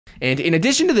And in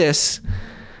addition to this,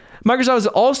 Microsoft is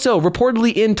also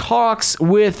reportedly in talks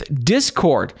with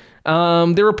Discord.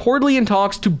 They're reportedly in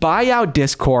talks to buy out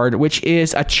Discord, which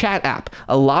is a chat app.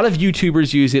 A lot of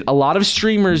YouTubers use it. A lot of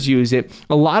streamers use it.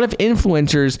 A lot of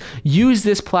influencers use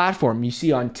this platform. You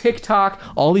see on TikTok,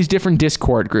 all these different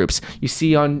Discord groups. You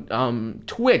see on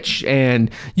Twitch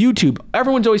and YouTube.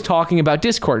 Everyone's always talking about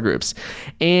Discord groups.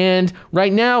 And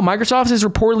right now, Microsoft is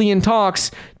reportedly in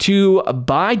talks to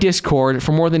buy Discord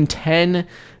for more than $10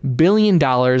 billion.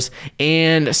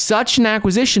 And such an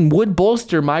acquisition would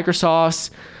bolster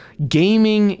Microsoft's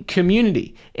gaming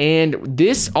community, and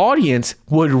this audience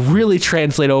would really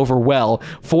translate over well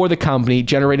for the company,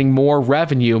 generating more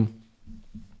revenue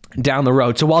down the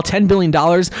road. So while $10 billion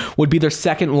would be their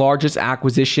second largest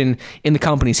acquisition in the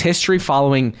company's history,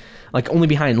 following only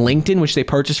behind LinkedIn, which they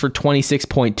purchased for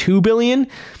 $26.2 billion,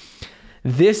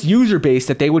 this user base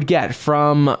that they would get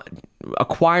from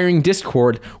acquiring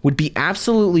Discord would be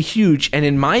absolutely huge, and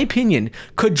in my opinion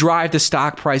could drive the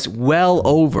stock price well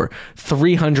over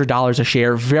 $300 a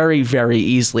share very, very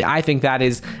easily. I think that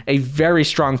is a very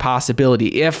strong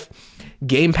possibility if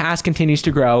Game Pass continues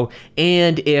to grow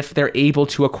and if they're able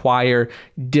to acquire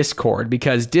Discord,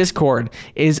 because Discord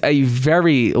is a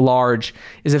very large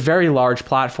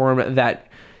platform that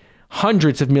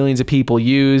hundreds of millions of people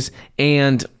use,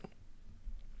 and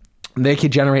they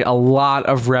could generate a lot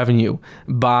of revenue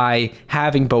by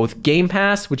having both Game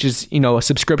Pass, which is, a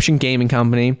subscription gaming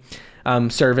company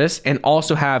service, and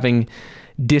also having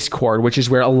Discord, which is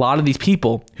where a lot of these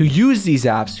people who use these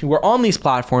apps, who are on these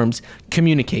platforms,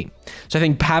 communicate. So I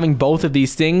think having both of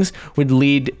these things would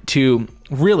lead to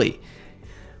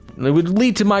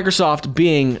Microsoft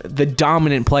being the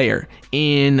dominant player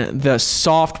in the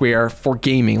software for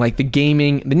gaming, the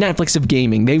Netflix of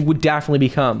gaming. They would definitely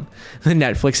become the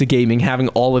Netflix of gaming, having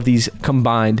all of these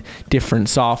combined different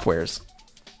softwares.